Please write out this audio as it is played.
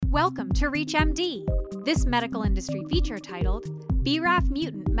Welcome to ReachMD. This medical industry feature titled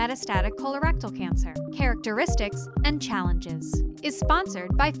BRAF-Mutant Metastatic Colorectal Cancer, Characteristics and Challenges is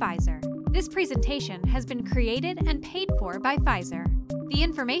sponsored by Pfizer. This presentation has been created and paid for by Pfizer. The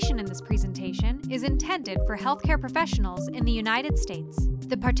information in this presentation is intended for healthcare professionals in the United States.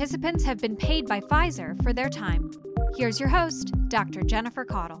 The participants have been paid by Pfizer for their time. Here's your host, Dr. Jennifer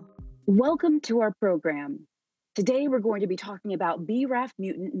Caudle. Welcome to our program. Today, we're going to be talking about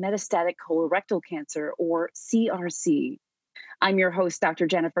BRAF-Mutant Metastatic Colorectal Cancer, or CRC. I'm your host, Dr.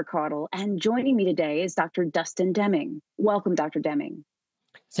 Jennifer Caudle, and joining me today is Dr. Dustin Deming. Welcome, Dr. Deming.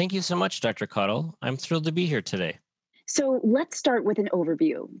 Thank you so much, Dr. Caudle. I'm thrilled to be here today. So let's start with an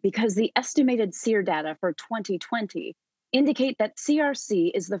overview, because the estimated SEER data for 2020 indicate that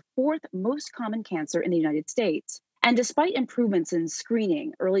CRC is the fourth most common cancer in the United States. And despite improvements in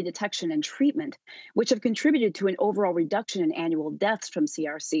screening, early detection, and treatment, which have contributed to an overall reduction in annual deaths from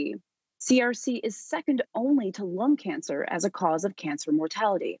CRC, CRC is second only to lung cancer as a cause of cancer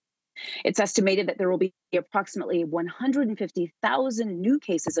mortality. It's estimated that there will be approximately 150,000 new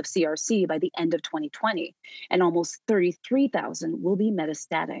cases of CRC by the end of 2020, and almost 33,000 will be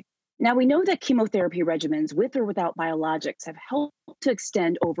metastatic. Now, we know that chemotherapy regimens with or without biologics have helped to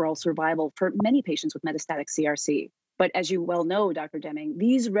extend overall survival for many patients with metastatic CRC. But as you well know, Dr. Deming,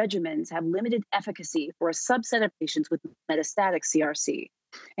 these regimens have limited efficacy for a subset of patients with metastatic CRC,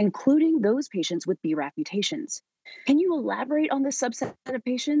 including those patients with BRAF mutations. Can you elaborate on this subset of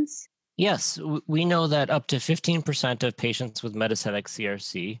patients? Yes, we know that up to 15% of patients with metastatic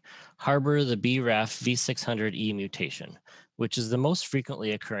CRC harbor the BRAF V600E mutation, which is the most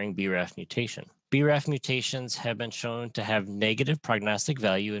frequently occurring BRAF mutation. BRAF mutations have been shown to have negative prognostic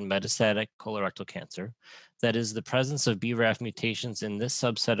value in metastatic colorectal cancer. That is, the presence of BRAF mutations in this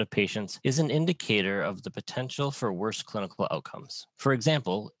subset of patients is an indicator of the potential for worse clinical outcomes. For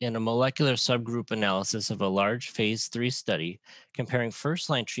example, in a molecular subgroup analysis of a large phase 3 study comparing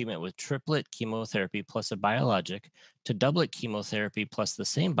first-line treatment with triplet chemotherapy plus a biologic to doublet chemotherapy plus the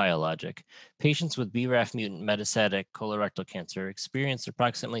same biologic, patients with BRAF mutant metastatic colorectal cancer experienced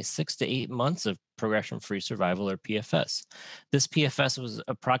approximately 6 to 8 months of progression-free survival, or PFS. This PFS was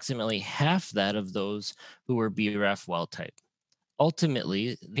approximately half that of those who were BRAF wild type.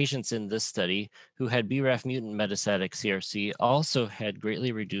 Ultimately, patients in this study who had BRAF mutant metastatic CRC also had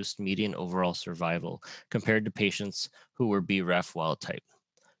greatly reduced median overall survival compared to patients who were BRAF wild type.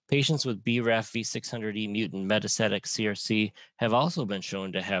 Patients with BRAF V600E mutant metastatic CRC have also been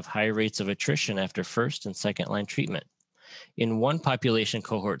shown to have high rates of attrition after first and second line treatment. In one population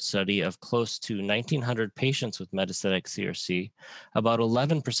cohort study of close to 1,900 patients with metastatic CRC, about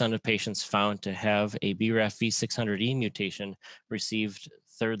 11% of patients found to have a BRAF V600E mutation received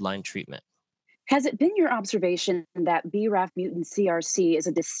third-line treatment. Has it been your observation that BRAF mutant CRC is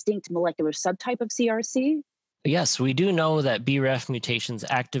a distinct molecular subtype of CRC? Yes, we do know that BRAF mutations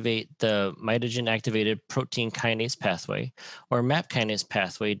activate the mitogen-activated protein kinase pathway, or MAP kinase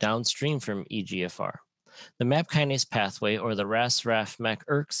pathway, downstream from EGFR. The MAP kinase pathway, or the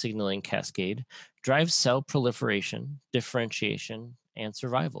RAS-RAF-MEK-ERK signaling cascade, drives cell proliferation, differentiation, and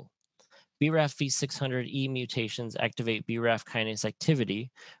survival. BRAF V600E mutations activate BRAF kinase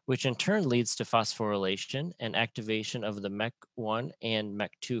activity, which in turn leads to phosphorylation and activation of the MEK1 and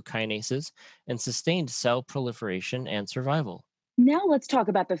MEK2 kinases and sustained cell proliferation and survival. Now let's talk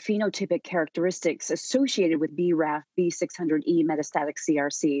about the phenotypic characteristics associated with BRAF V600E metastatic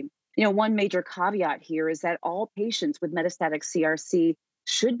CRC. One major caveat here is that all patients with metastatic CRC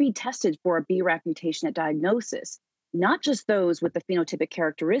should be tested for a BRAF mutation at diagnosis, not just those with the phenotypic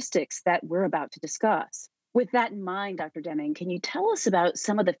characteristics that we're about to discuss. With that in mind, Dr. Deming, can you tell us about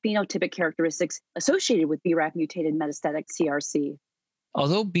some of the phenotypic characteristics associated with BRAF mutated metastatic CRC?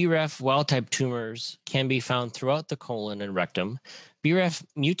 Although BRAF wild-type tumors can be found throughout the colon and rectum, BRAF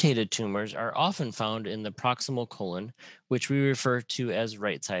mutated tumors are often found in the proximal colon, which we refer to as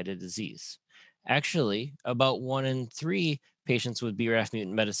right-sided disease. Actually, about 1 in 3 patients with BRAF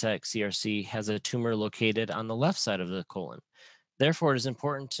mutant metastatic CRC has a tumor located on the left side of the colon. Therefore, it is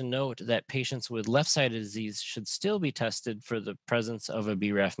important to note that patients with left-sided disease should still be tested for the presence of a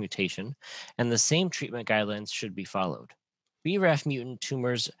BRAF mutation, and the same treatment guidelines should be followed. BRAF mutant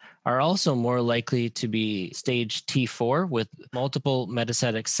tumors are also more likely to be stage T4 with multiple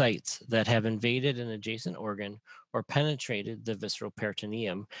metastatic sites that have invaded an adjacent organ or penetrated the visceral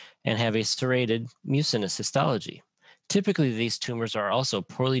peritoneum and have a serrated mucinous histology. Typically, these tumors are also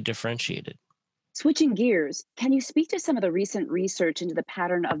poorly differentiated. Switching gears, can you speak to some of the recent research into the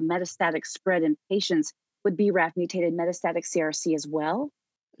pattern of metastatic spread in patients with BRAF mutated metastatic CRC as well?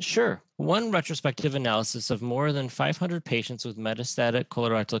 Sure. One retrospective analysis of more than 500 patients with metastatic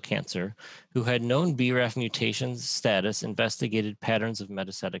colorectal cancer who had known BRAF mutation status investigated patterns of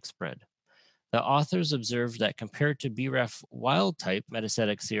metastatic spread. The authors observed that compared to BRAF wild type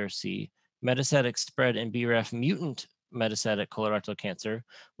metastatic CRC, metastatic spread in BRAF mutant metastatic colorectal cancer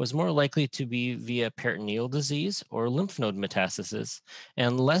was more likely to be via peritoneal disease or lymph node metastasis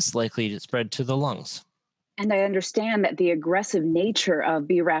and less likely to spread to the lungs. And I understand that the aggressive nature of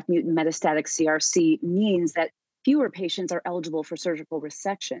BRAF mutant metastatic CRC means that fewer patients are eligible for surgical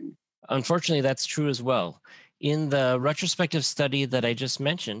resection. Unfortunately, that's true as well. In the retrospective study that I just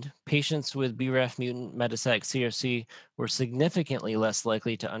mentioned, patients with BRAF mutant metastatic CRC were significantly less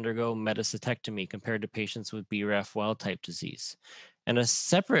likely to undergo metastatectomy compared to patients with BRAF wild type disease. And a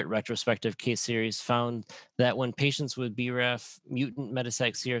separate retrospective case series found that when patients with BRAF mutant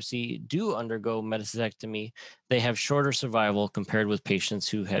metastatic CRC do undergo metastatectomy, they have shorter survival compared with patients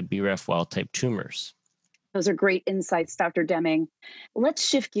who had BRAF wild type tumors. Those are great insights, Dr. Deming. Let's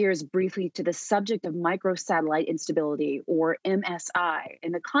shift gears briefly to the subject of microsatellite instability, or MSI,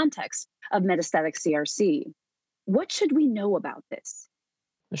 in the context of metastatic CRC. What should we know about this?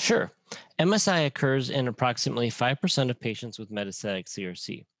 Sure. MSI occurs in approximately 5% of patients with metastatic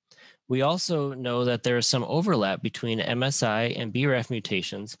CRC. We also know that there is some overlap between MSI and BRAF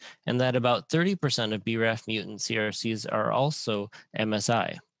mutations, and that about 30% of BRAF mutant CRCs are also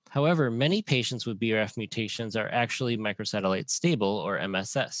MSI. However, many patients with BRAF mutations are actually microsatellite stable, or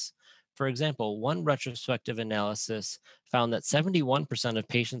MSS. For example, one retrospective analysis found that 71% of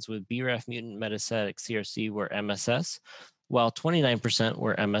patients with BRAF mutant metastatic CRC were MSS, while 29%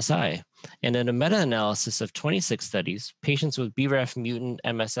 were MSI. And in a meta analysis of 26 studies, patients with BRAF mutant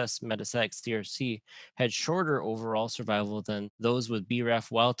MSS metastatic CRC had shorter overall survival than those with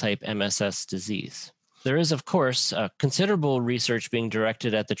BRAF wild type MSS disease. There is, of course, considerable research being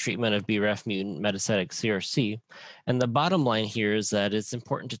directed at the treatment of BRAF mutant metastatic CRC. And the bottom line here is that it's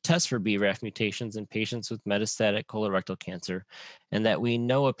important to test for BRAF mutations in patients with metastatic colorectal cancer, and that we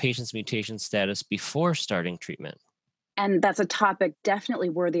know a patient's mutation status before starting treatment. And that's a topic definitely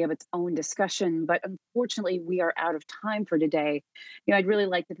worthy of its own discussion, but unfortunately, we are out of time for today. I'd really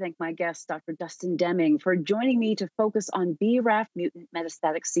like to thank my guest, Dr. Dustin Deming, for joining me to focus on BRAF mutant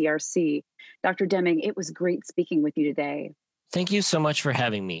metastatic CRC. Dr. Deming, it was great speaking with you today. Thank you so much for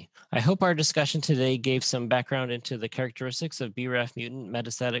having me. I hope our discussion today gave some background into the characteristics of BRAF mutant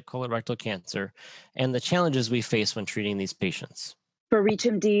metastatic colorectal cancer and the challenges we face when treating these patients. For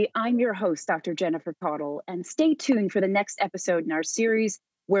ReachMD, I'm your host, Dr. Jennifer Caudle, and stay tuned for the next episode in our series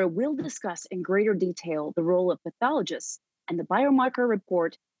where we'll discuss in greater detail the role of pathologists and the biomarker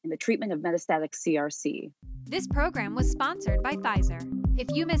report in the treatment of metastatic CRC. This program was sponsored by Pfizer. If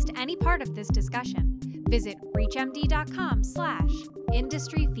you missed any part of this discussion, visit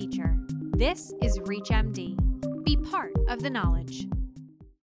reachmd.com/industry feature. This is ReachMD. Be part of the knowledge.